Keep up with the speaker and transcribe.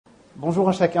Bonjour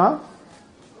à chacun.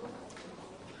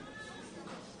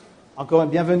 Encore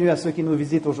bienvenue à ceux qui nous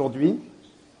visitent aujourd'hui.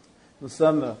 Nous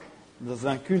sommes dans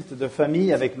un culte de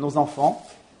famille avec nos enfants.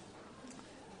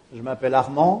 Je m'appelle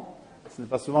Armand. Ce n'est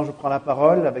pas souvent que je prends la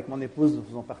parole. Avec mon épouse, nous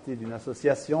faisons partie d'une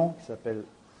association qui s'appelle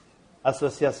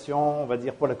Association, on va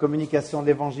dire, pour la communication de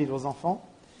l'Évangile aux enfants.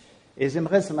 Et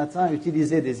j'aimerais ce matin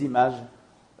utiliser des images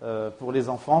pour les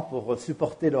enfants, pour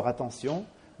supporter leur attention.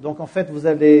 Donc en fait, vous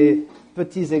allez,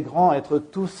 petits et grands, être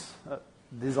tous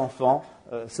des enfants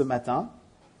ce matin.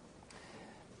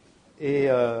 Et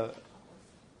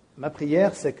ma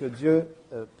prière, c'est que Dieu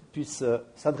puisse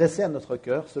s'adresser à notre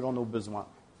cœur selon nos besoins.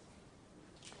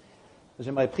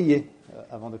 J'aimerais prier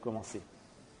avant de commencer.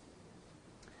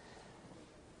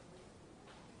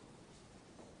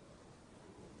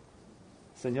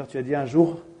 Seigneur, tu as dit un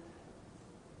jour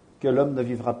que l'homme ne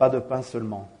vivra pas de pain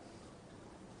seulement,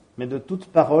 mais de toute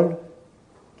parole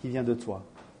qui vient de toi.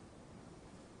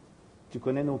 Tu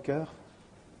connais nos cœurs.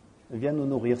 Viens nous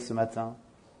nourrir ce matin.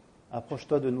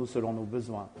 Approche-toi de nous selon nos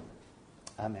besoins.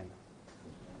 Amen.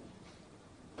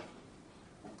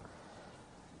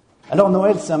 Alors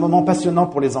Noël, c'est un moment passionnant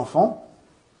pour les enfants.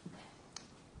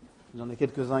 J'en ai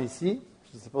quelques-uns ici.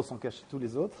 Je ne sais pas où sont cachés tous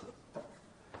les autres.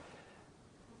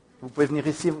 Vous pouvez venir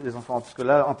ici, les enfants, parce que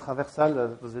là, en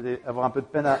traversale, vous allez avoir un peu de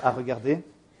peine à regarder.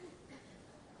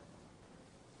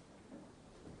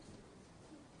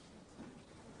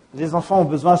 Les enfants ont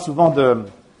besoin souvent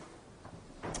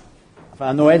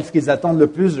à Noël, ce qu'ils attendent le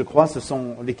plus, je crois, ce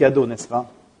sont les cadeaux, n'est-ce pas?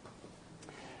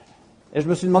 Et je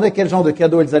me suis demandé quel genre de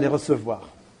cadeaux ils allaient recevoir.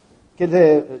 Quelle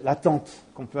est l'attente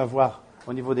qu'on peut avoir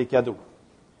au niveau des cadeaux?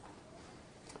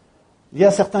 Il y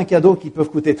a certains cadeaux qui peuvent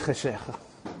coûter très cher.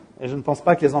 Et je ne pense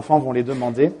pas que les enfants vont les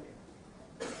demander.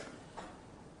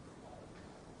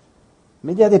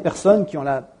 Mais il y a des personnes qui ont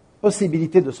la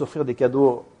possibilité de s'offrir des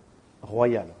cadeaux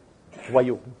royaux.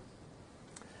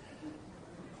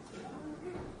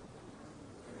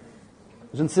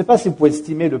 Je ne sais pas si vous pouvez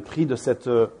estimer le prix de cette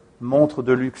montre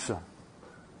de luxe.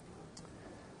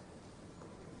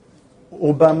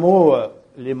 Au bas mot,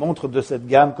 les montres de cette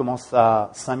gamme commencent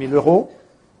à 5 000 €.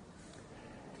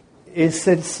 Et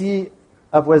celle-ci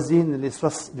avoisine les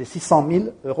 600 000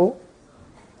 €.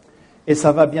 Et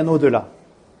ça va bien au-delà.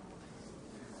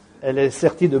 Elle est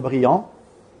sertie de brillant.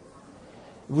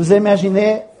 Vous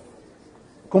imaginez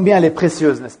combien elle est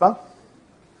précieuse, n'est-ce pas?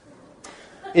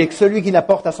 Et que celui qui la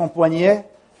porte à son poignet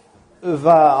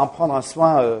va en prendre un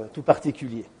soin tout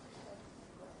particulier.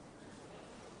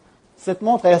 Cette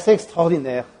montre est assez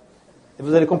extraordinaire. Et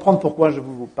vous allez comprendre pourquoi je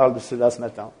vous parle de cela ce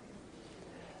matin.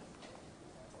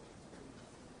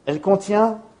 Elle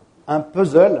contient un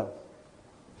puzzle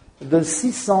de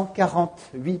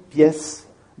 648 pièces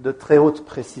de très haute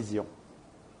précision,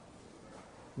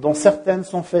 dont certaines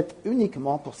sont faites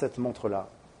uniquement pour cette montre-là.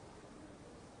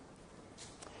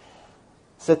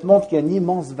 Cette montre qui a une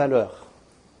immense valeur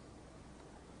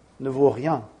ne vaut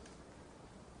rien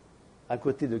à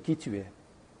côté de qui tu es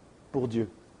pour Dieu.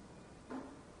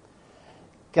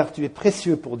 Car tu es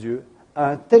précieux pour Dieu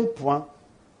à un tel point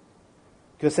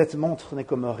que cette montre n'est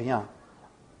comme rien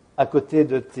à côté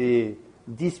de tes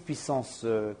 10 puissance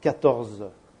 14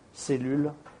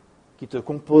 cellules qui te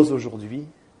composent aujourd'hui.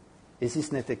 Et si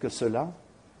ce n'était que cela,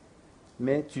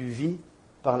 mais tu vis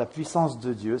par la puissance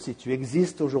de Dieu. Si tu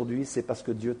existes aujourd'hui, c'est parce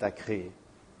que Dieu t'a créé.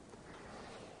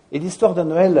 Et l'histoire de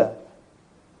Noël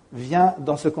vient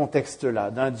dans ce contexte-là,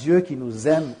 d'un Dieu qui nous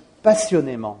aime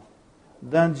passionnément,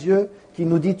 d'un Dieu qui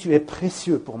nous dit « tu es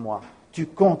précieux pour moi, tu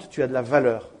comptes, tu as de la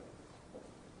valeur ».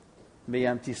 Mais il y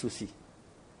a un petit souci.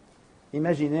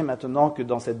 Imaginez maintenant que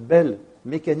dans cette belle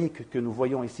mécanique que nous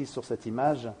voyons ici sur cette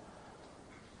image,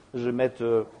 je mette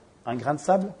un grain de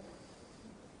sable.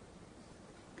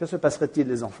 Que se passerait-il,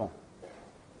 les enfants,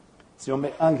 si on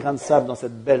met un grain de sable dans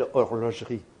cette belle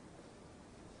horlogerie?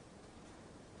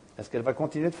 Est-ce qu'elle va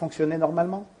continuer de fonctionner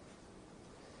normalement?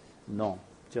 Non,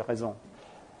 tu as raison.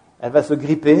 Elle va se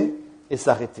gripper et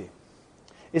s'arrêter.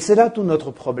 Et c'est là tout notre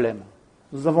problème.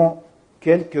 Nous avons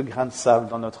quelques grains de sable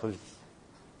dans notre vie.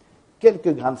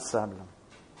 Quelques grains de sable.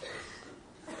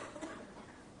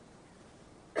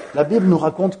 La Bible nous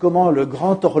raconte comment le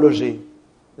grand horloger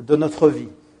de notre vie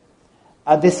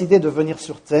a décidé de venir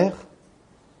sur terre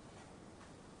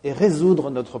et résoudre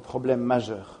notre problème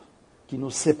majeur qui nous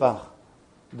sépare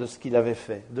de ce qu'il avait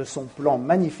fait, de son plan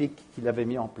magnifique qu'il avait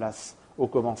mis en place au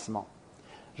commencement.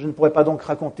 Je ne pourrais pas donc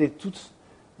raconter toute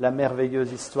la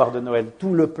merveilleuse histoire de Noël,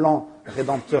 tout le plan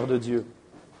rédempteur de Dieu,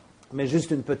 mais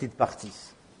juste une petite partie.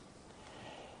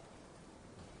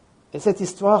 Et cette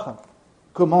histoire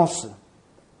commence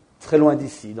très loin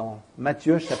d'ici, dans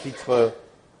Matthieu chapitre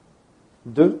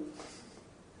 2,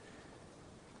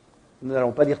 Nous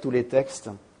n'allons pas lire tous les textes.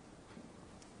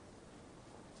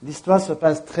 L'histoire se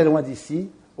passe très loin d'ici,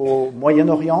 au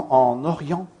Moyen-Orient, en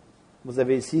Orient. Vous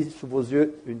avez ici sous vos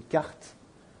yeux une carte.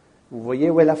 Vous voyez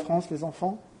où est la France, les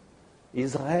enfants?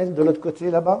 Israël, de l'autre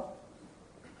côté, là-bas?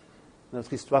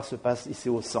 Notre histoire se passe ici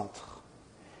au centre.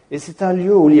 Et c'est un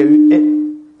lieu où il y a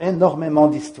eu énormément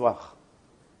d'histoire.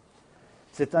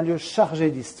 C'est un lieu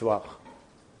chargé d'histoire.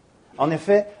 En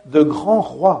effet, de grands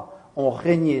rois ont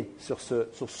régné sur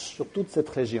toute cette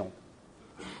région.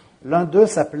 L'un d'eux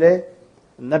s'appelait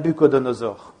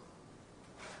Nabuchodonosor,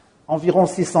 environ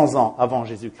 600 ans avant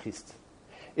Jésus-Christ.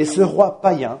 Et ce roi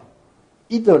païen,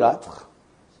 idolâtre,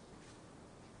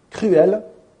 cruel,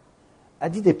 a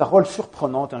dit des paroles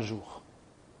surprenantes un jour.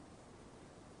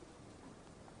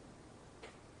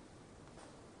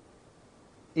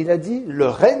 Il a dit, le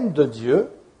règne de Dieu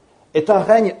est un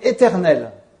règne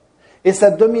éternel et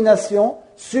sa domination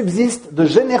subsiste de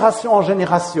génération en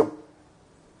génération.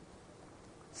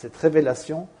 Cette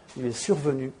révélation lui est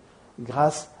survenue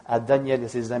grâce à Daniel et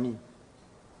ses amis,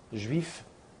 juifs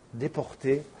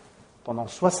déportés pendant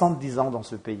 70 ans dans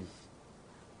ce pays,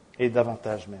 et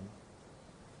davantage même.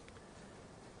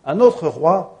 Un autre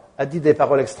roi a dit des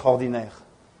paroles extraordinaires,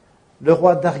 le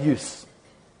roi Darius.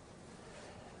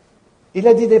 Il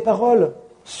a dit des paroles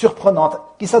surprenantes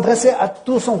qui s'adressaient à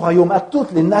tout son royaume, à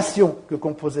toutes les nations que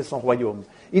composait son royaume.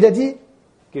 Il a dit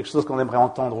quelque chose qu'on aimerait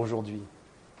entendre aujourd'hui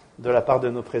de la part de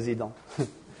nos présidents.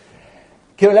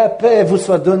 Que la paix vous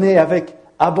soit donnée avec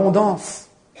abondance,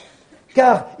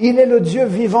 car il est le Dieu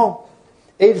vivant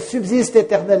et il subsiste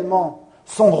éternellement.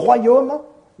 Son royaume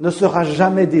ne sera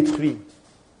jamais détruit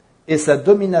et sa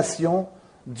domination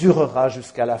durera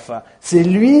jusqu'à la fin. C'est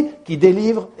lui qui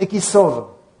délivre et qui sauve,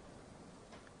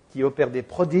 qui opère des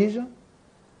prodiges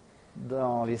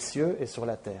dans les cieux et sur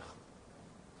la terre.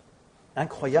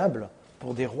 Incroyable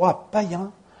pour des rois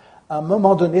païens, à un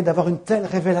moment donné, d'avoir une telle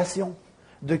révélation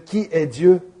de qui est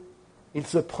Dieu. Ils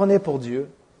se prenaient pour Dieu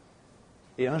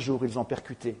et un jour ils ont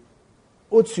percuté.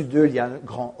 Au-dessus d'eux, il y a un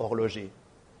grand horloger.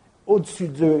 Au-dessus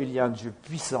d'eux, il y a un Dieu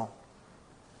puissant.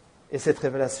 Et cette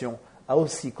révélation a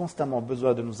aussi constamment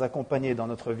besoin de nous accompagner dans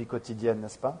notre vie quotidienne,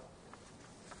 n'est-ce pas?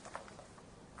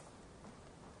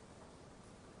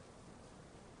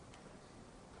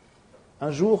 Un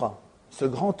jour, ce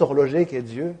grand horloger qui est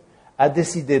Dieu a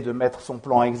décidé de mettre son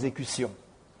plan à exécution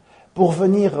pour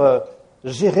venir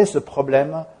gérer ce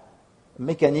problème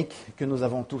mécanique que nous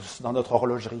avons tous dans notre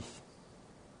horlogerie.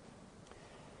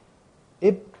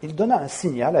 Et il donna un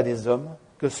signal à des hommes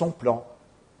que son plan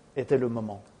était le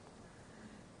moment.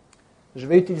 Je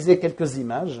vais utiliser quelques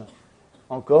images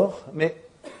encore, mais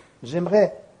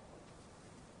j'aimerais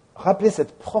rappeler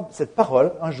cette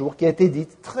parole un jour qui a été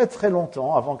dite très très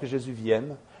longtemps avant que Jésus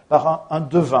vienne par un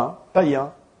devin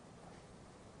païen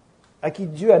à qui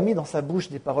Dieu a mis dans sa bouche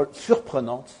des paroles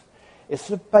surprenantes. Et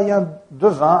ce païen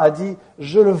devin a dit «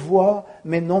 Je le vois,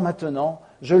 mais non maintenant.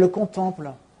 Je le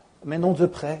contemple, mais non de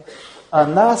près.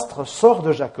 Un astre sort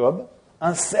de Jacob,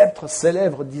 un sceptre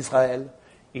s'élève d'Israël.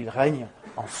 Il règne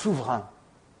en souverain. »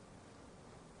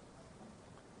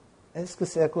 Est-ce que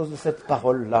c'est à cause de cette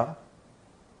parole-là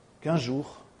qu'un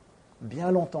jour,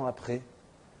 bien longtemps après,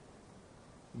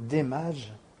 des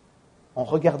mages ont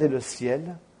regardé le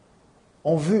ciel,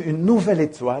 ont vu une nouvelle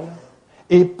étoile,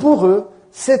 et pour eux,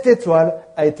 cette étoile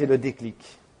a été le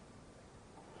déclic.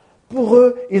 Pour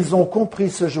eux, ils ont compris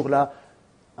ce jour-là,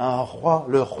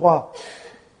 le roi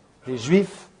des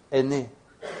Juifs est né.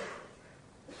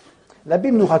 La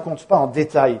Bible ne nous raconte pas en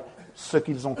détail ce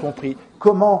qu'ils ont compris,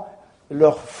 comment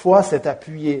leur foi s'est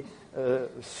appuyée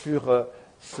sur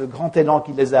ce grand élan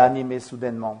qui les a animés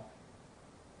soudainement.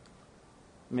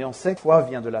 Mais on sait que la foi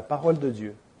vient de la parole de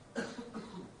Dieu.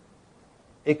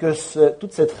 Et que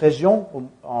toute cette région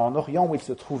en Orient où ils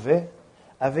se trouvaient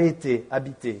avait été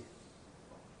habitée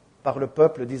par le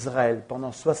peuple d'Israël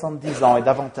pendant 70 ans et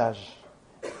davantage.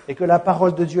 Et que la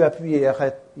parole de Dieu a pu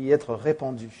y être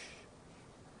répandue.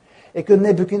 Et que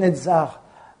Nebuchadnezzar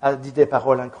a dit des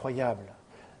paroles incroyables.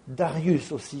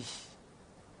 Darius aussi.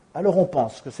 Alors on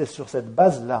pense que c'est sur cette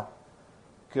base-là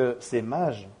que ces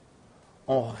mages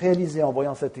ont réalisé en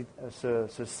voyant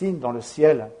ce signe dans le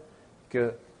ciel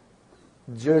que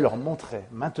Dieu leur montrait,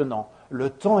 maintenant, le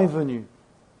temps est venu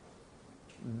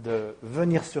de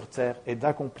venir sur terre et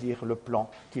d'accomplir le plan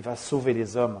qui va sauver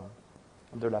les hommes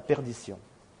de la perdition.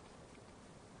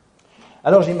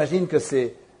 Alors j'imagine que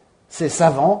ces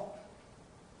savants,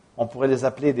 on pourrait les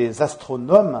appeler des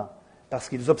astronomes, parce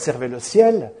qu'ils observaient le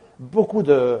ciel. Beaucoup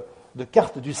de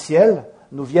cartes du ciel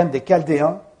nous viennent des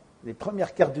Chaldéens. Les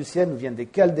premières cartes du ciel nous viennent des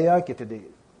Chaldéens qui étaient des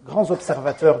grands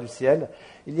observateurs du ciel.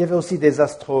 Il y avait aussi des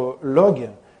astrologues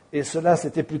Et cela,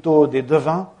 c'était plutôt des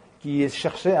devins qui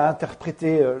cherchaient à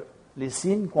interpréter les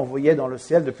signes qu'on voyait dans le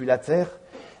ciel depuis la terre.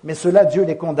 Mais cela, Dieu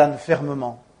les condamne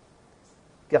fermement.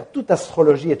 Car toute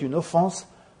astrologie est une offense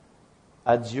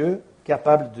à Dieu,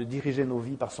 capable de diriger nos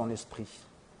vies par son esprit.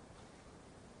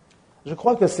 Je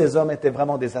crois que ces hommes étaient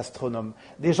vraiment des astronomes,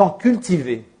 des gens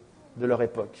cultivés de leur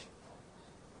époque.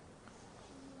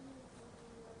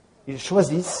 Ils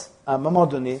choisissent, à un moment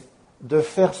donné, de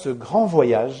faire ce grand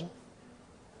voyage,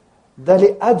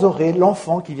 d'aller adorer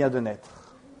l'enfant qui vient de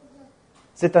naître.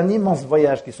 C'est un immense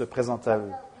voyage qui se présente à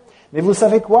eux. Mais vous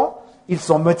savez quoi ? Ils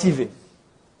sont motivés.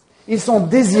 Ils sont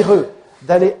désireux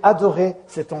d'aller adorer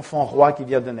cet enfant roi qui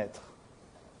vient de naître.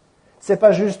 Ce n'est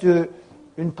pas juste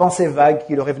une pensée vague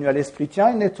qui leur est venue à l'esprit.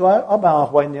 Tiens, une étoile, un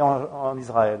roi est né en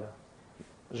Israël.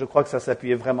 Je crois que ça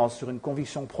s'appuyait vraiment sur une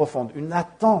conviction profonde, une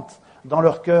attente dans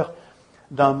leur cœur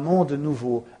d'un monde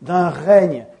nouveau, d'un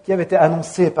règne qui avait été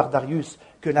annoncé par Darius,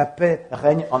 que la paix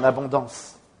règne en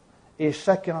abondance. Et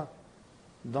chacun,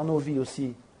 dans nos vies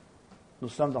aussi, nous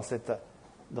sommes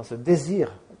dans ce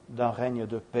désir d'un règne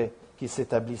de paix qui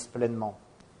s'établisse pleinement.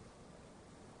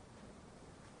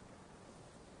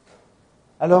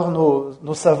 Alors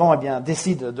nos savants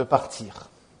décident de partir.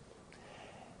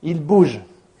 Ils bougent.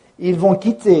 Ils vont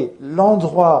quitter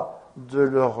l'endroit de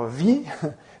leur vie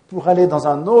pour aller dans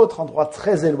un autre endroit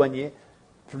très éloigné,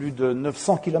 plus de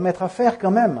 900 kilomètres à faire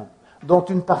quand même, dont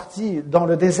une partie dans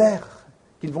le désert,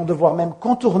 qu'ils vont devoir même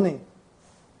contourner.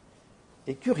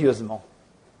 Et curieusement,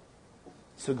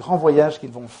 ce grand voyage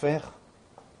qu'ils vont faire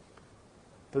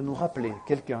peut nous rappeler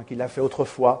quelqu'un qui l'a fait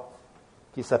autrefois,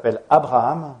 qui s'appelle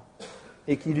Abraham,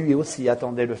 et qui lui aussi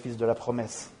attendait le fils de la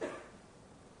promesse.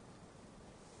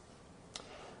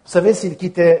 Vous savez, s'ils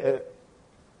quittaient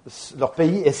leur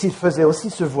pays et s'ils faisaient aussi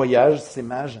ce voyage, ces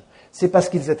mages, c'est parce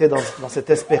qu'ils étaient dans cette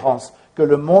espérance que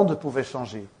le monde pouvait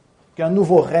changer, qu'un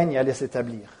nouveau règne allait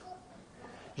s'établir.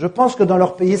 Je pense que dans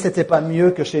leur pays, ce n'était pas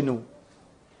mieux que chez nous.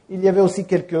 Il y avait aussi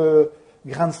quelques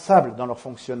grains de sable dans leur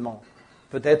fonctionnement.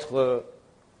 Peut-être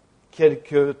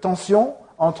quelques tensions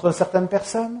entre certaines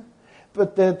personnes,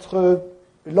 peut-être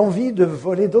l'envie de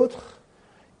voler d'autres,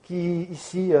 qui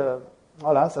ici,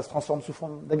 ça se transforme sous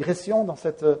forme d'agression dans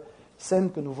cette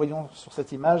scène que nous voyons sur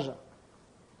cette image.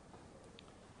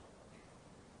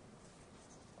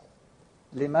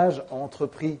 Les mages ont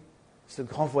entrepris ce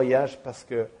grand voyage parce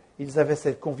qu'ils avaient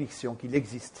cette conviction qu'il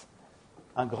existe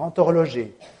un grand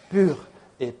horloger, pur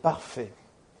et parfait,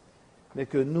 mais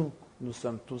que nous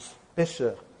sommes tous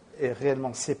pécheurs et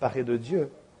réellement séparés de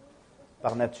Dieu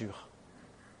par nature.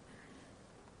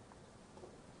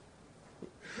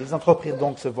 Ils entreprirent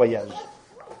donc ce voyage.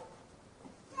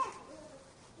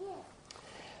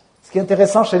 Ce qui est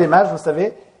intéressant chez les mages, vous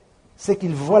savez, c'est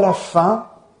qu'ils voient la fin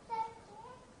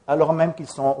alors même qu'ils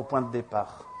sont au point de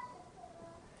départ.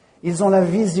 Ils ont la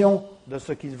vision de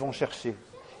ce qu'ils vont chercher.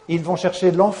 Ils vont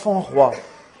chercher l'enfant roi.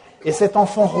 Et cet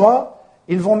enfant roi,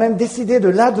 ils vont même décider de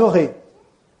l'adorer.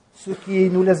 Ce qui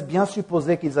nous laisse bien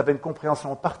supposer qu'ils avaient une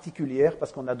compréhension particulière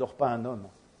parce qu'on n'adore pas un homme.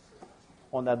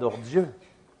 On adore Dieu.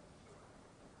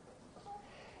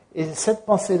 Et cette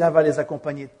pensée-là va les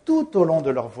accompagner tout au long de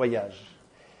leur voyage.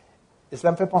 Et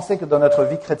cela me fait penser que dans notre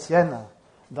vie chrétienne,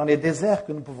 dans les déserts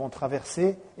que nous pouvons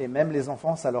traverser, et même les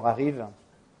enfants, ça leur arrive,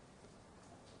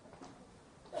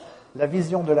 la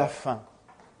vision de la fin,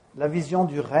 la vision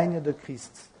du règne de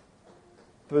Christ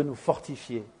peut nous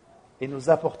fortifier et nous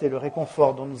apporter le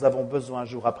réconfort dont nous avons besoin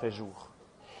jour après jour.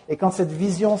 Et quand cette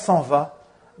vision s'en va,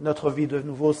 notre vie de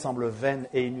nouveau semble vaine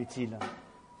et inutile.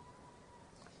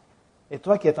 Et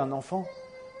toi qui es un enfant,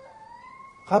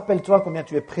 rappelle-toi combien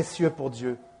tu es précieux pour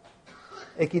Dieu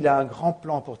et qu'il a un grand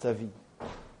plan pour ta vie.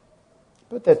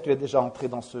 Peut-être tu es déjà entré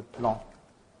dans ce plan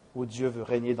où Dieu veut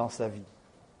régner dans sa vie.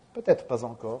 Peut-être pas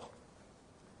encore.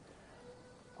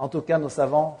 En tout cas, nos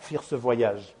savants firent ce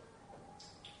voyage.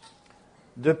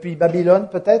 Depuis Babylone,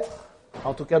 peut-être,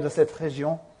 en tout cas de cette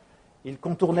région, ils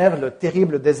contournèrent le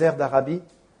terrible désert d'Arabie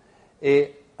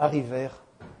et arrivèrent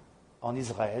en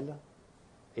Israël.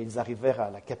 Et ils arrivèrent à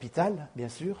la capitale, bien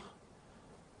sûr.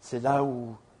 C'est là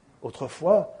où,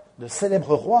 autrefois, de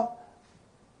célèbres rois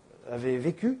avaient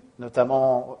vécu,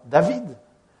 notamment David,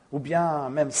 ou bien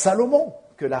même Salomon,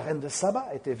 que la reine de Saba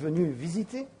était venue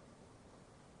visiter.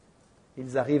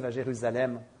 Ils arrivent à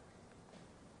Jérusalem.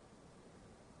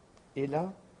 Et là,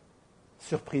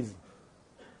 surprise.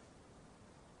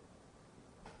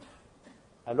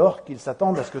 Alors qu'ils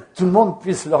s'attendent à ce que tout le monde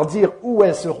puisse leur dire où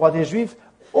est ce roi des Juifs,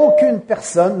 aucune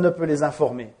personne ne peut les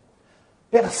informer.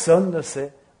 Personne ne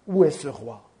sait où est ce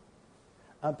roi.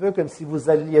 Un peu comme si vous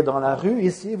alliez dans la rue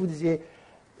ici et vous disiez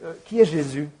qui est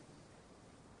Jésus ?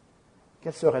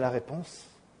 Quelle serait la réponse ?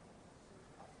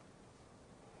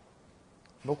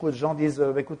 Beaucoup de gens disent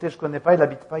 « Écoutez, je ne connais pas, il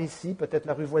n'habite pas ici, peut-être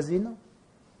la rue voisine ?»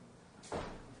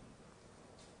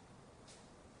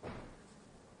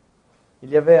 Il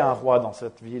y avait un roi dans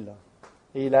cette ville,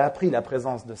 et il a appris la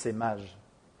présence de ces mages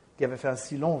qui avaient fait un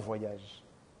si long voyage.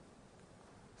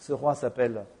 Ce roi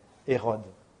s'appelle Hérode.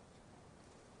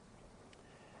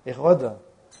 Hérode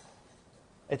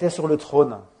était sur le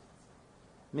trône,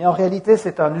 mais en réalité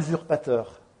c'est un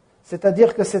usurpateur.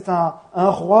 C'est-à-dire que c'est un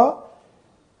roi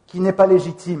qui n'est pas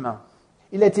légitime.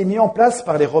 Il a été mis en place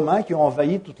par les Romains qui ont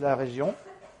envahi toute la région,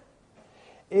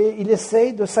 et il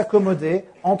essaye de s'accommoder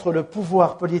entre le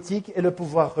pouvoir politique et le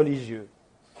pouvoir religieux.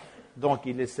 Donc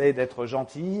il essaye d'être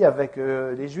gentil avec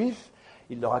les Juifs,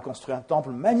 il leur a construit un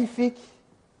temple magnifique,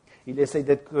 il essaye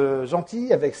d'être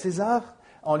gentil avec César,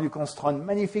 en lui construisant une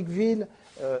magnifique ville,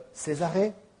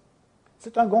 Césarée.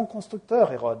 C'est un grand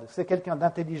constructeur, Hérode, c'est quelqu'un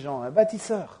d'intelligent, un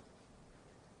bâtisseur,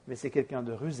 mais c'est quelqu'un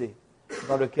de rusé,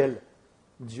 dans lequel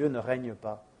Dieu ne règne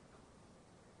pas.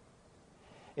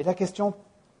 Et la question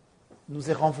nous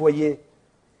est renvoyée.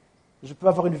 Je peux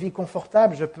avoir une vie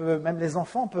confortable, même les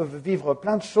enfants peuvent vivre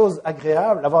plein de choses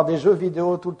agréables, avoir des jeux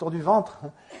vidéo tout le tour du ventre,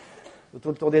 tout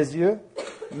le tour des yeux,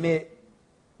 mais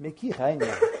qui règne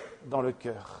dans le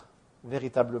cœur,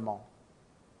 véritablement?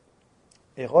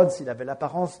 Hérode, s'il avait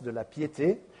l'apparence de la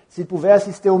piété, s'il pouvait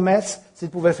assister aux messes,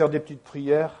 s'il pouvait faire des petites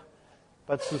prières,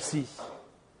 pas de souci,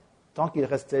 tant qu'il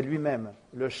restait lui-même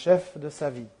le chef de sa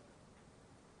vie.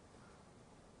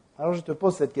 Alors je te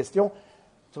pose cette question,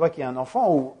 toi qui es un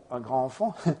enfant ou un grand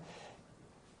enfant,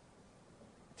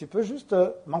 tu peux juste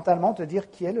mentalement te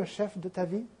dire qui est le chef de ta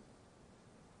vie?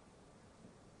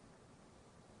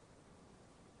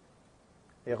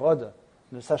 Hérode,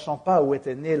 ne sachant pas où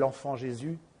était né l'enfant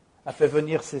Jésus, a fait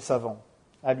venir ses savants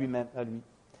à lui.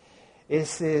 Et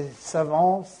ces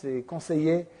savants, ces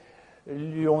conseillers,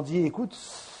 lui ont dit, écoute,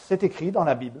 c'est écrit dans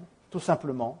la Bible, tout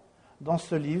simplement. Dans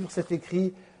ce livre, c'est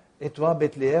écrit, et toi,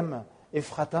 Bethléem,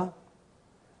 Ephrata,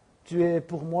 tu es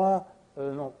pour moi,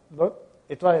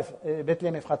 et toi,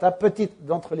 Bethléem, Ephrata, petite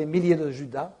d'entre les milliers de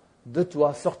Juda, de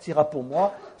toi sortira pour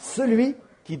moi celui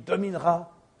qui dominera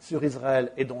sur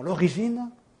Israël et dont l'origine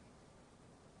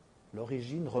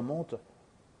remonte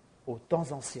aux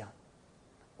temps anciens,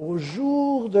 au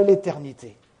jour de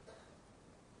l'éternité.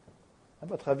 À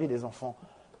votre avis, les enfants,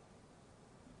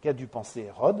 qu'a dû penser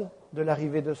Hérode de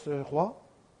l'arrivée de ce roi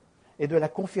et de la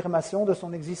confirmation de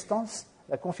son existence,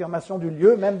 la confirmation du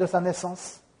lieu même de sa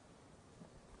naissance?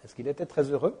 Est-ce qu'il était très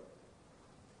heureux?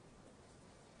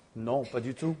 Non, pas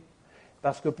du tout.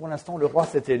 Parce que pour l'instant, le roi,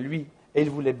 c'était lui, et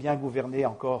il voulait bien gouverner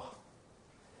encore.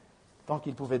 Tant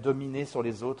qu'il pouvait dominer sur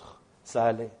les autres, ça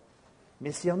allait.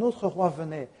 Mais si un autre roi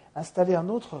venait installer un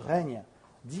autre règne,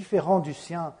 différent du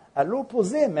sien, à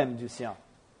l'opposé même du sien,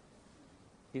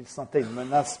 il sentait une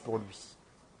menace pour lui.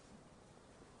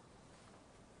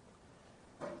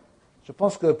 Je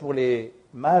pense que pour les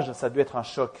mages, ça a dû être un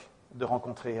choc de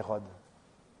rencontrer Hérode.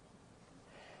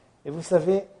 Et vous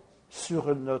savez,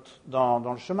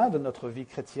 dans le chemin de notre vie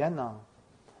chrétienne,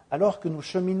 alors que nous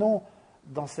cheminons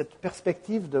dans cette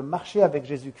perspective de marcher avec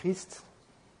Jésus-Christ,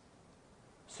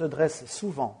 se dresse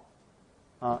souvent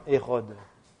un Hérode,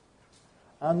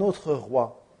 un autre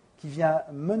roi qui vient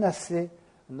menacer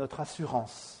notre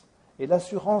assurance. Et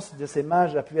l'assurance de ces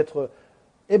mages a pu être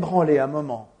ébranlée un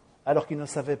moment, alors qu'ils ne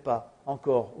savaient pas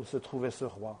encore où se trouvait ce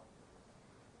roi.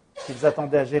 Qu'ils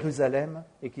attendaient à Jérusalem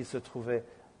et qu'il se trouvait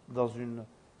dans une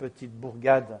petite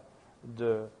bourgade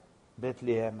de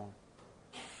Bethléem.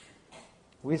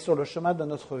 Oui, sur le chemin de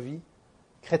notre vie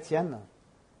chrétienne,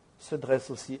 se dresse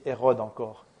aussi Hérode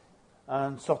encore,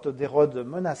 une sorte d'Hérode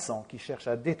menaçant qui cherche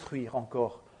à détruire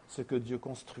encore ce que Dieu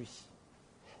construit.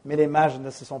 Mais les mages ne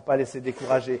se sont pas laissés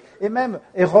décourager. Et même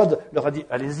Hérode leur a dit,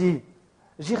 allez-y,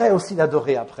 j'irai aussi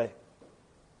l'adorer après.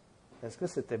 Est-ce que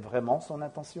c'était vraiment son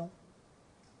intention?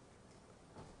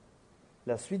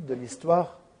 La suite de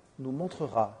l'histoire nous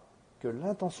montrera que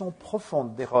l'intention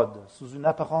profonde d'Hérode, sous une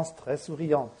apparence très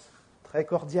souriante, très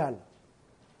cordiale,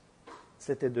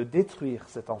 c'était de détruire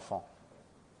cet enfant.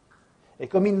 Et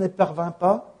comme il ne parvint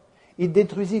pas, il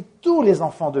détruisit tous les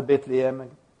enfants de Bethléem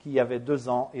qui avaient 2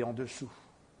 ans et en dessous.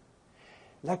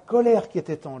 La colère qui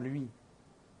était en lui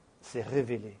s'est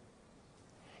révélée.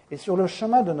 Et sur le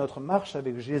chemin de notre marche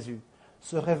avec Jésus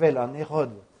se révèle un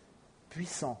Hérode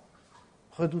puissant,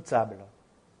 redoutable,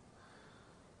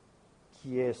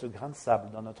 qui est ce grain de sable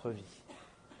dans notre vie.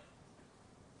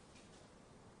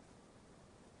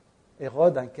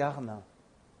 Hérode incarne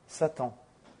Satan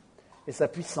et sa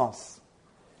puissance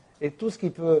et tout ce qui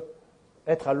peut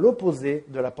être à l'opposé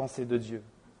de la pensée de Dieu.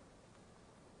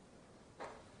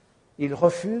 Il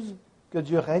refuse que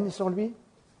Dieu règne sur lui.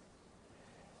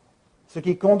 Ce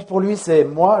qui compte pour lui, c'est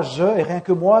moi, je et rien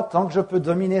que moi. Tant que je peux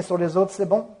dominer sur les autres, c'est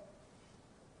bon.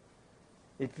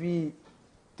 Et puis,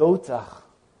 tôt ou tard,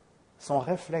 son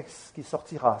réflexe qui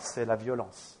sortira, c'est la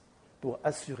violence pour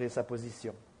assurer sa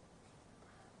position.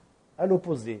 À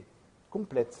l'opposé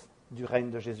complète du règne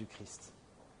de Jésus-Christ.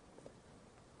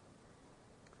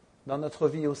 Dans notre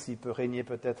vie aussi peut régner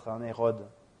peut-être un Hérode.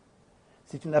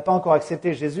 Si tu n'as pas encore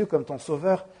accepté Jésus comme ton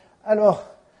sauveur, alors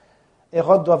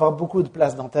Hérode doit avoir beaucoup de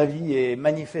place dans ta vie et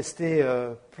manifester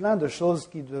plein de choses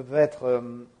qui doivent être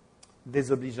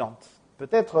désobligeantes.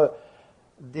 Peut-être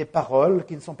des paroles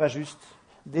qui ne sont pas justes,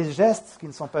 des gestes qui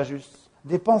ne sont pas justes,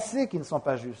 des pensées qui ne sont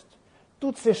pas justes.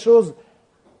 Toutes ces choses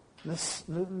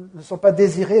ne sont pas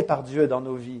désirées par Dieu dans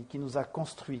nos vies, qui nous a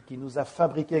construits, qui nous a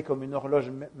fabriqués comme une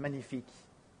horloge magnifique.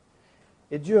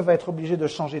 Et Dieu va être obligé de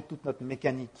changer toute notre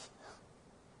mécanique.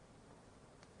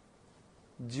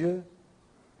 Dieu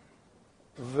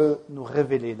veut nous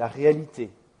révéler la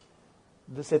réalité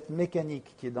de cette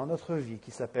mécanique qui est dans notre vie, qui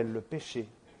s'appelle le péché,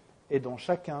 et dont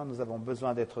chacun, nous avons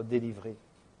besoin d'être délivrés.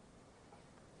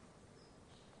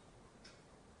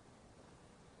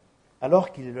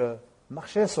 Alors qu'il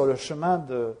marchait sur le chemin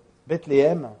de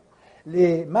Bethléem,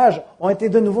 les mages ont été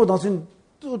de nouveau dans une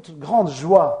toute grande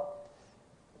joie.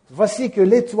 Voici que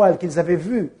l'étoile qu'ils avaient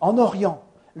vue en Orient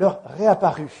leur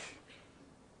réapparut.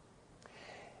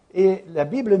 Et la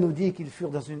Bible nous dit qu'ils furent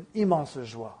dans une immense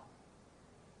joie.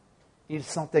 Ils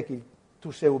sentaient qu'ils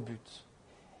touchaient au but.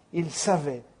 Ils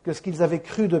savaient que ce qu'ils avaient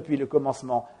cru depuis le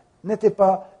commencement n'était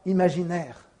pas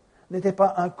imaginaire, n'était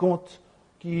pas un conte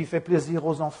qui fait plaisir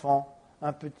aux enfants,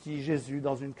 un petit Jésus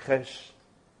dans une crèche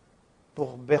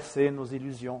pour bercer nos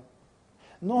illusions.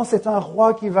 Non, c'est un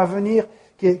roi qui va venir,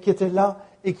 qui était là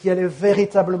et qui allait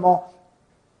véritablement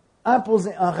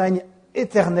imposer un règne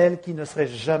éternel qui ne serait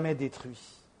jamais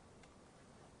détruit.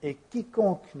 Et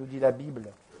quiconque, nous dit la Bible,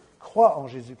 croit en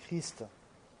Jésus-Christ,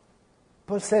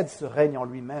 possède ce règne en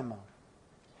lui-même.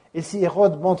 Et si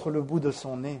Hérode montre le bout de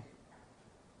son nez,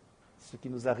 ce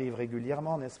qui nous arrive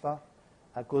régulièrement, n'est-ce pas,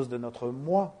 à cause de notre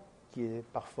moi, qui est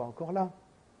parfois encore là,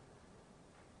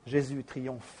 Jésus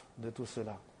triomphe de tout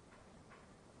cela.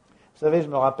 Vous savez, je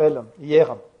me rappelle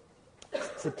hier,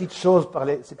 ces petites choses,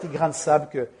 ces petits grains de sable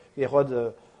que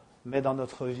Hérode met dans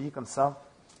notre vie comme ça.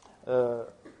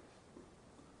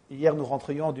 Hier, nous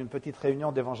rentrions d'une petite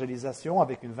réunion d'évangélisation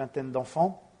avec une vingtaine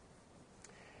d'enfants.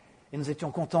 Et nous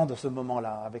étions contents de ce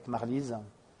moment-là avec Marlise.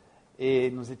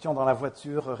 Et nous étions dans la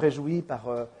voiture réjouis par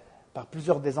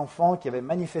plusieurs des enfants qui avaient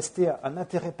manifesté un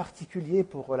intérêt particulier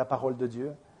pour la parole de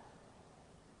Dieu.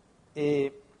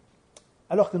 Et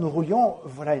alors que nous roulions,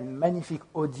 voilà une magnifique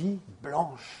Audi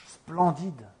blanche,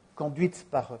 splendide, conduite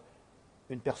par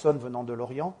une personne venant de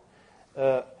l'Orient,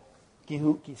 qui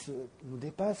nous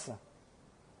dépasse.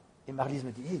 Et Marlise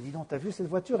me dit, dis donc, t'as vu cette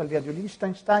voiture? Elle vient de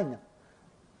Liechtenstein.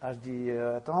 Ah, je dis,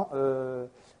 attends,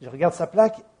 je regarde sa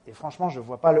plaque, et franchement, je ne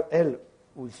vois pas le L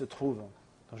où il se trouve.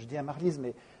 Donc je dis à Marlise,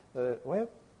 mais je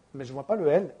ne vois pas le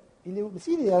L. Il est où? Mais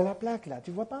si, il est à la plaque, là, tu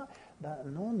ne vois pas? Ben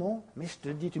non, mais je te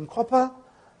dis, tu ne me crois pas?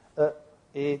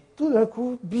 Et tout d'un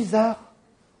coup, bizarre,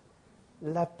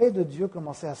 la paix de Dieu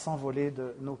commençait à s'envoler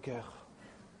de nos cœurs.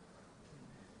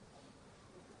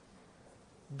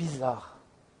 Bizarre.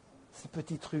 Ces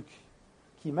petits trucs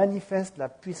qui manifestent la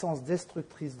puissance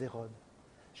destructrice d'Hérode.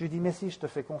 Je lui dis, mais si, je te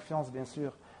fais confiance, bien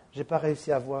sûr. Je n'ai pas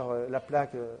réussi à voir la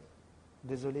plaque,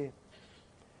 désolé.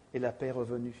 Et la paix est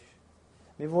revenue.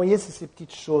 Mais vous voyez, c'est ces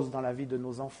petites choses dans la vie de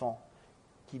nos enfants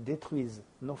qui détruisent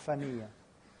nos familles,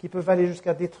 qui peuvent aller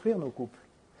jusqu'à détruire nos couples,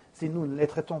 si nous ne les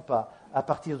traitons pas à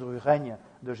partir du règne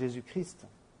de Jésus-Christ.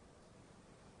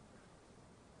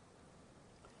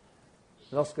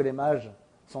 Lorsque les mages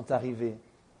sont arrivés,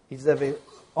 ils avaient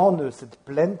en eux cette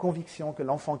pleine conviction que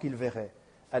l'enfant qu'ils verraient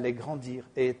allait grandir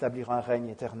et établir un règne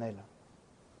éternel,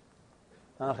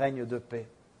 un règne de paix.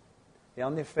 Et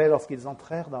en effet, lorsqu'ils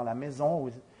entrèrent dans la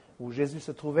maison où Jésus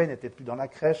se trouvait, il n'était plus dans la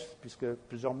crèche, puisque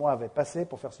plusieurs mois avaient passé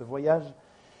pour faire ce voyage,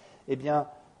 eh bien,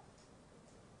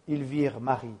 ils virent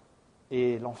Marie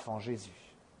et l'enfant Jésus.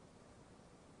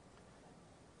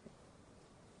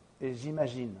 Et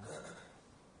j'imagine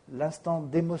l'instant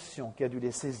d'émotion qui a dû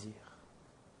les saisir.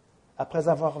 Après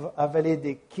avoir avalé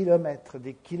des kilomètres,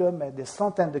 des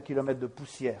centaines de kilomètres de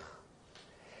poussière,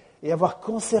 et avoir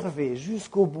conservé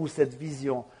jusqu'au bout cette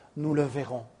vision, nous le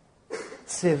verrons.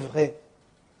 C'est vrai.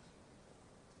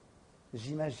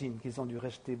 J'imagine qu'ils ont dû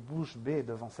rester bouche bée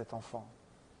devant cet enfant.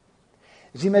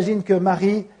 J'imagine que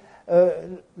Marie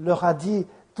leur a dit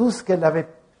tout ce qu'elle avait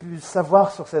pu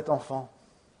savoir sur cet enfant.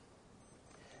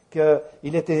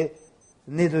 Qu'il était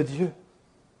né de Dieu,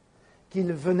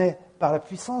 qu'il venait par la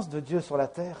puissance de Dieu sur la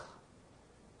terre,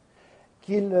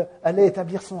 qu'il allait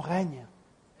établir son règne,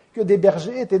 que des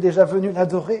bergers étaient déjà venus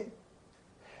l'adorer,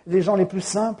 les gens les plus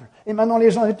simples, et maintenant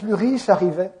les gens les plus riches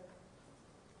arrivaient.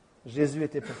 Jésus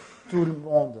était pour tout le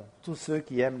monde, tous ceux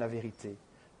qui aiment la vérité,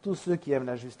 tous ceux qui aiment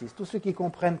la justice, tous ceux qui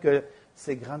comprennent que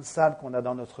ces grains de sable qu'on a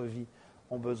dans notre vie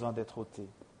ont besoin d'être ôtés.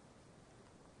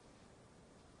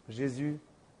 Jésus,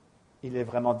 il est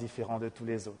vraiment différent de tous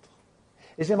les autres.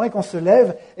 Et j'aimerais qu'on se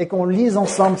lève et qu'on lise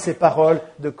ensemble ces paroles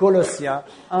de Colossiens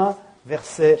 1,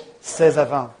 versets 16 à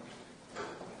 20.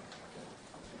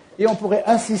 Et on pourrait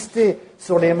insister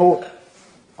sur les mots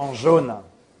en jaune.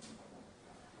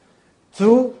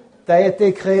 Tout a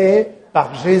été créé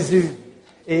par Jésus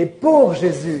et pour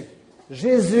Jésus.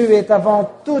 Jésus est avant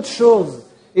toute chose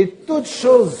et toute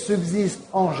chose subsiste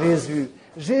en Jésus.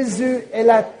 Jésus est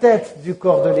la tête du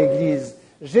corps de l'Église.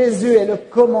 Jésus est le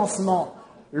commencement,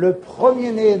 le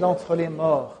premier-né d'entre les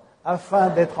morts, afin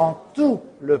d'être en tout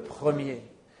le premier.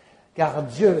 Car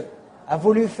Dieu a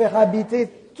voulu faire habiter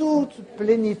toute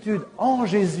plénitude en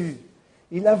Jésus.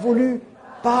 Il a voulu,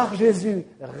 par Jésus,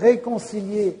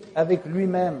 réconcilier avec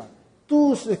lui-même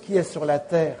tout ce qui est sur la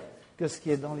terre que ce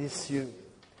qui est dans les cieux,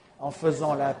 en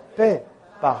faisant la paix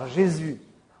par Jésus,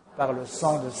 par le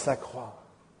sang de sa croix.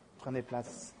 Prenez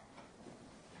place.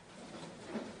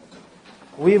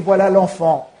 Oui, voilà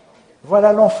l'enfant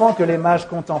que les mages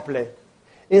contemplaient.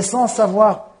 Et sans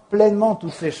savoir pleinement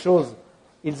toutes ces choses,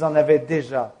 ils en avaient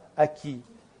déjà acquis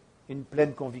une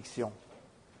pleine conviction.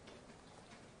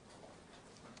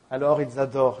 Alors ils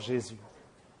adorent Jésus.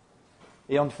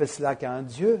 Et on ne fait cela qu'à un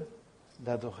Dieu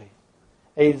d'adorer.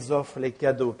 Et ils offrent les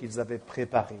cadeaux qu'ils avaient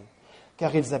préparés,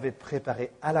 car ils avaient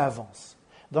préparé à l'avance,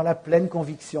 dans la pleine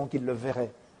conviction qu'ils le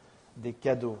verraient, des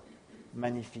cadeaux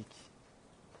magnifiques.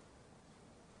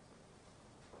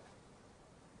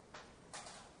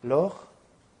 L'or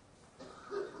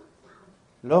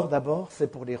d'abord, c'est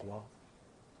pour les rois.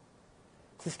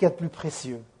 C'est ce qu'il y a de plus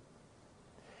précieux.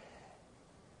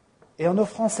 Et en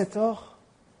offrant cet or,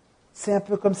 c'est un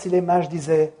peu comme si les mages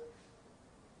disaient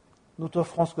 « Nous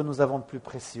t'offrons ce que nous avons de plus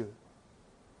précieux. »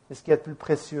 Et ce qu'il y a de plus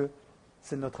précieux,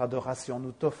 c'est notre adoration.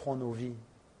 Nous t'offrons nos vies.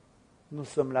 Nous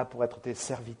sommes là pour être tes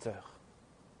serviteurs.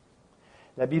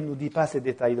 La Bible ne nous dit pas ces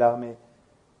détails-là,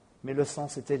 mais le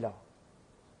sens était là.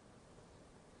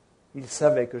 Il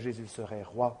savait que Jésus serait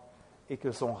roi et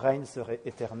que son règne serait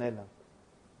éternel.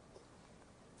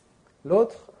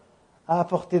 L'autre a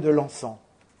apporté de l'encens,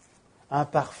 un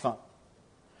parfum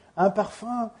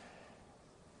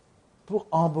pour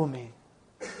embaumer,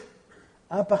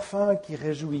 un parfum qui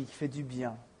réjouit, qui fait du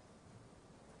bien.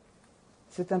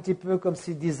 C'est un petit peu comme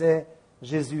s'il disait,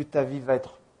 Jésus, ta vie va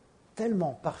être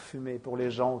tellement parfumée pour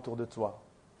les gens autour de toi.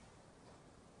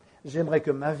 J'aimerais que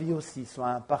ma vie aussi soit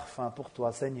un parfum pour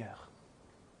toi, Seigneur.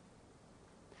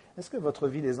 Est-ce que votre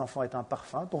vie, les enfants, est un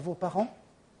parfum pour vos parents ?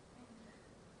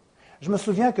 Je me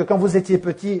souviens que quand vous étiez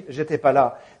petits, j'étais pas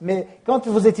là, mais quand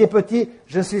vous étiez petits,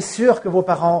 je suis sûr que vos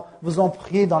parents vous ont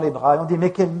pris dans les bras et ont dit «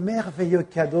 Mais quel merveilleux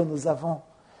cadeau nous avons !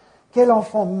 Quel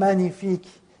enfant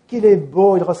magnifique ! Qu'il est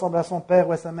beau, il ressemble à son père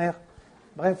ou à sa mère. »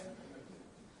 Bref,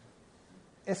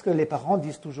 est-ce que les parents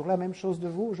disent toujours la même chose de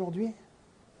vous aujourd'hui ?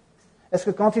 Est-ce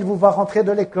que quand ils vous voient rentrer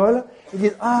de l'école, ils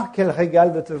disent « Ah, quel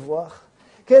régal de te voir !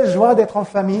 Quelle joie d'être en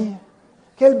famille !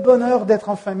 Quel bonheur d'être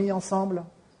en famille ensemble !»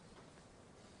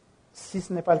 Si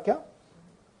ce n'est pas le cas,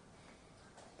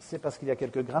 c'est parce qu'il y a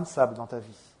quelques grains de sable dans ta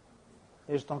vie.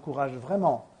 Et je t'encourage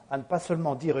vraiment à ne pas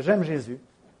seulement dire « J'aime Jésus »,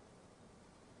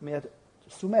 mais à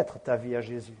soumettre ta vie à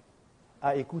Jésus,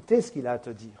 à écouter ce qu'il a à te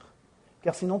dire.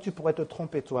 Car sinon, tu pourrais te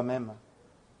tromper toi-même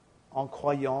en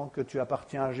croyant que tu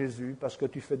appartiens à Jésus parce que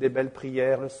tu fais des belles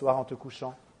prières le soir en te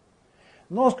couchant.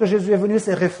 Non, ce que Jésus est venu,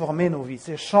 c'est réformer nos vies,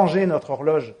 c'est changer notre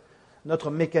horloge,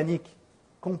 notre mécanique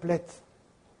complète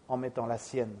en mettant la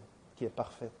sienne qui est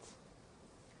parfaite.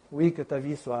 Oui, que ta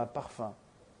vie soit un parfum,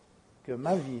 que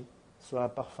ma vie soit un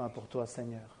parfum pour toi,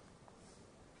 Seigneur.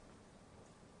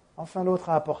 Enfin, l'autre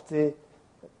a apporté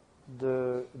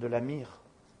de la myrrhe.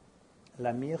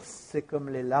 La myrrhe, c'est comme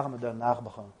les larmes d'un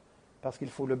arbre, parce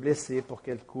qu'il faut le blesser pour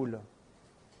qu'elle coule.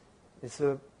 Et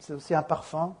c'est aussi un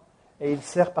parfum, et il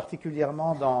sert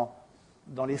particulièrement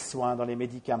dans les soins, dans les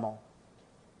médicaments.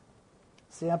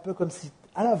 C'est un peu comme si,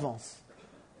 à l'avance,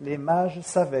 les mages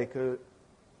savaient que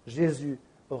Jésus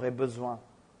aurait besoin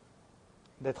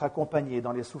d'être accompagné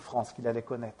dans les souffrances qu'il allait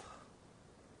connaître.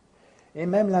 Et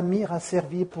même la myrrhe a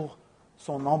servi pour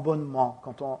son embaumement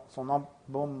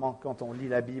quand on lit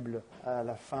la Bible à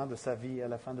la fin de sa vie, à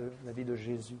la fin de la vie de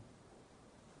Jésus.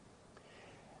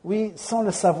 Oui, sans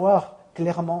le savoir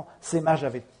clairement, ces mages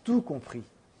avaient tout compris.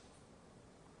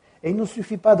 Et il ne nous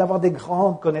suffit pas d'avoir des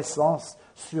grandes connaissances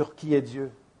sur qui est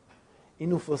Dieu. Il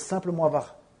nous faut simplement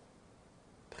avoir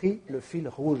pris le fil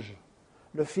rouge,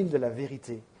 le fil de la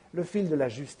vérité, le fil de la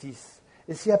justice.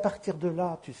 Et si à partir de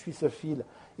là, tu suis ce fil,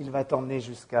 il va t'emmener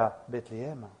jusqu'à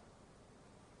Bethléem.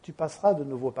 Tu passeras de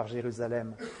nouveau par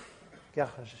Jérusalem,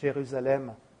 car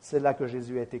Jérusalem, c'est là que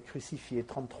Jésus a été crucifié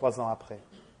 33 ans après.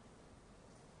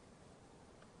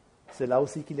 C'est là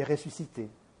aussi qu'il est ressuscité,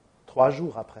 3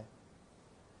 jours après,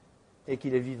 et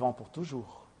qu'il est vivant pour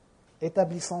toujours,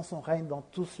 établissant son règne dans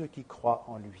tous ceux qui croient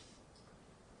en lui.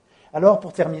 Alors,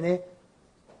 pour terminer,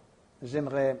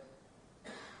 j'aimerais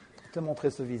te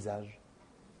montrer ce visage.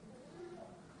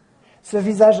 Ce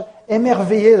visage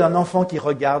émerveillé d'un enfant qui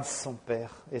regarde son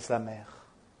père et sa mère.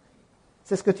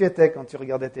 C'est ce que tu étais quand tu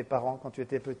regardais tes parents, quand tu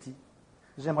étais petit.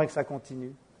 J'aimerais que ça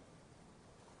continue.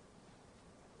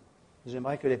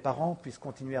 J'aimerais que les parents puissent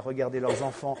continuer à regarder leurs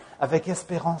enfants avec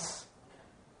espérance,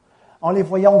 en les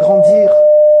voyant grandir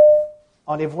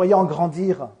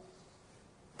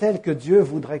tels que Dieu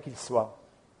voudrait qu'ils soient,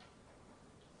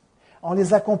 en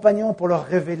les accompagnant pour leur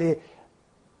révéler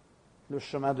le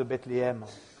chemin de Bethléem,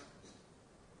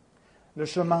 le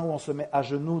chemin où on se met à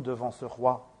genoux devant ce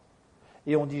roi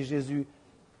et on dit « Jésus,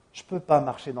 je ne peux pas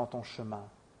marcher dans ton chemin,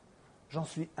 j'en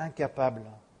suis incapable,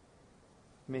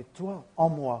 mais toi, en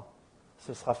moi,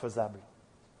 ce sera faisable. »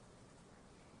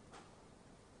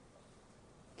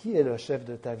 Qui est le chef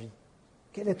de ta vie?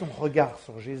 Quel est ton regard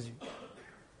sur Jésus?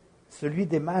 Celui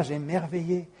des mages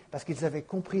émerveillés parce qu'ils avaient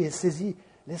compris et saisi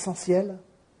l'essentiel?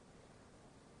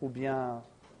 Ou bien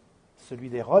celui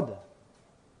d'Hérode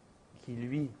qui,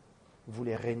 lui,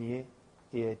 voulait régner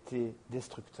et était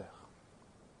destructeur?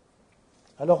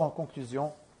 Alors, en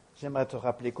conclusion, j'aimerais te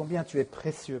rappeler combien tu es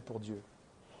précieux pour Dieu.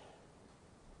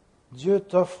 Dieu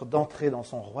t'offre d'entrer dans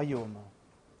son royaume.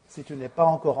 Si tu n'es pas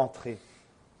encore entré,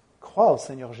 crois au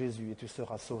Seigneur Jésus et tu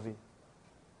seras sauvé.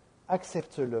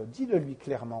 Accepte-le, dis-le lui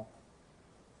clairement.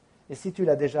 Et si tu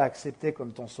l'as déjà accepté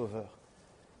comme ton sauveur,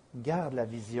 garde la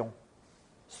vision.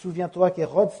 Souviens-toi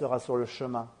qu'Hérode sera sur le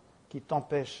chemin qui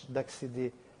t'empêche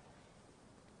d'accéder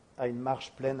à une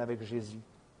marche pleine avec Jésus.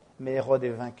 Mais Hérode est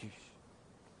vaincu.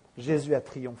 Jésus a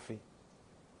triomphé.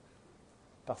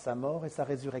 Par sa mort et sa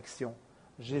résurrection,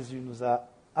 Jésus nous a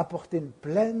apporté une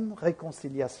pleine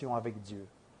réconciliation avec Dieu.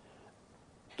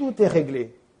 Tout est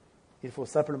réglé. Il faut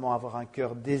simplement avoir un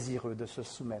cœur désireux de se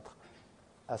soumettre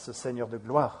à ce Seigneur de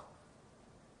gloire.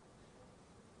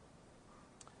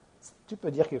 Tu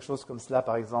peux dire quelque chose comme cela,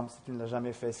 par exemple, si tu ne l'as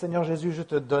jamais fait. « Seigneur Jésus, je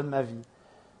te donne ma vie.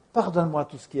 Pardonne-moi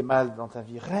tout ce qui est mal dans ta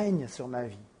vie. Règne sur ma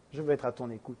vie. Je veux être à ton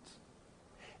écoute. »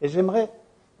 Et j'aimerais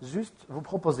juste vous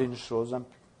proposer une chose,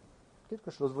 quelque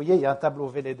chose. Vous voyez, il y a un tableau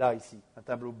Velleda ici, un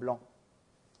tableau blanc.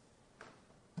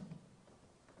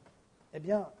 Eh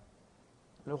bien,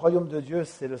 le royaume de Dieu,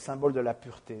 c'est le symbole de la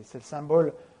pureté, c'est le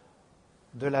symbole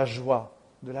de la joie,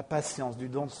 de la patience, du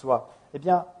don de soi. Eh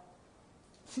bien,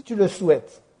 si tu le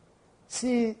souhaites,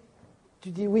 si tu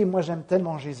dis, oui, moi j'aime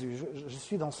tellement Jésus, je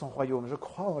suis dans son royaume, je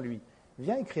crois en lui,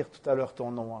 viens écrire tout à l'heure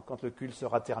ton nom, quand le culte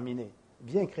sera terminé.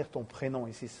 Viens écrire ton prénom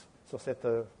ici sur cette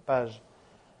page.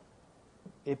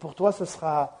 Et pour toi, ce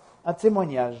sera un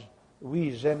témoignage.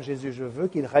 Oui, j'aime Jésus, je veux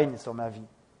qu'il règne sur ma vie.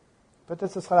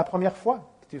 Peut-être ce sera la première fois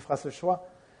que tu feras ce choix.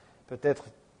 Peut-être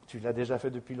tu l'as déjà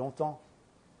fait depuis longtemps.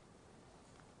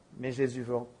 Mais Jésus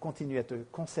veut continuer à te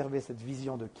conserver cette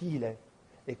vision de qui il est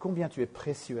et combien tu es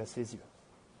précieux à ses yeux.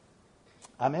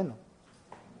 Amen.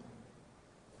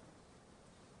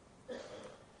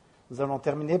 Nous allons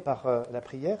terminer par la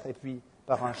prière et puis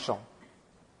par un chant.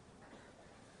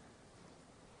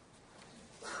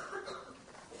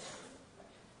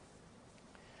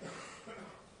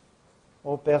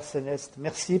 Ô Père Céleste,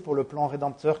 merci pour le plan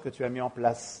rédempteur que tu as mis en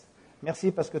place.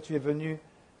 Merci parce que tu es venu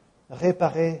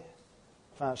réparer,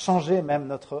 changer même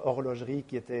notre horlogerie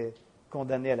qui était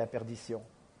condamnée à la perdition.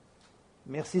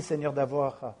 Merci Seigneur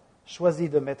d'avoir choisi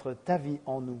de mettre ta vie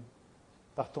en nous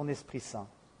par ton Esprit Saint.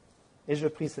 Et je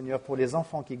prie Seigneur pour les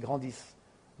enfants qui grandissent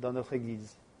dans notre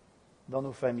Église, dans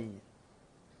nos familles.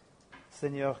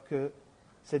 Seigneur, que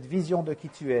cette vision de qui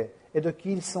tu es et de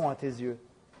qui ils sont à tes yeux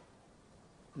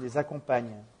les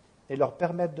accompagne et leur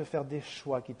permette de faire des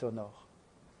choix qui t'honorent.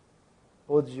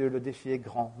 Ô Dieu, le défi est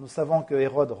grand. Nous savons que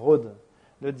Hérode rôde.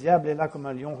 Le diable est là comme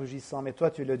un lion rugissant, mais toi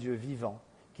tu es le Dieu vivant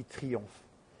qui triomphe.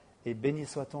 Et béni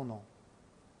soit ton nom,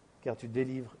 car tu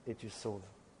délivres et tu sauves.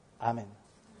 Amen.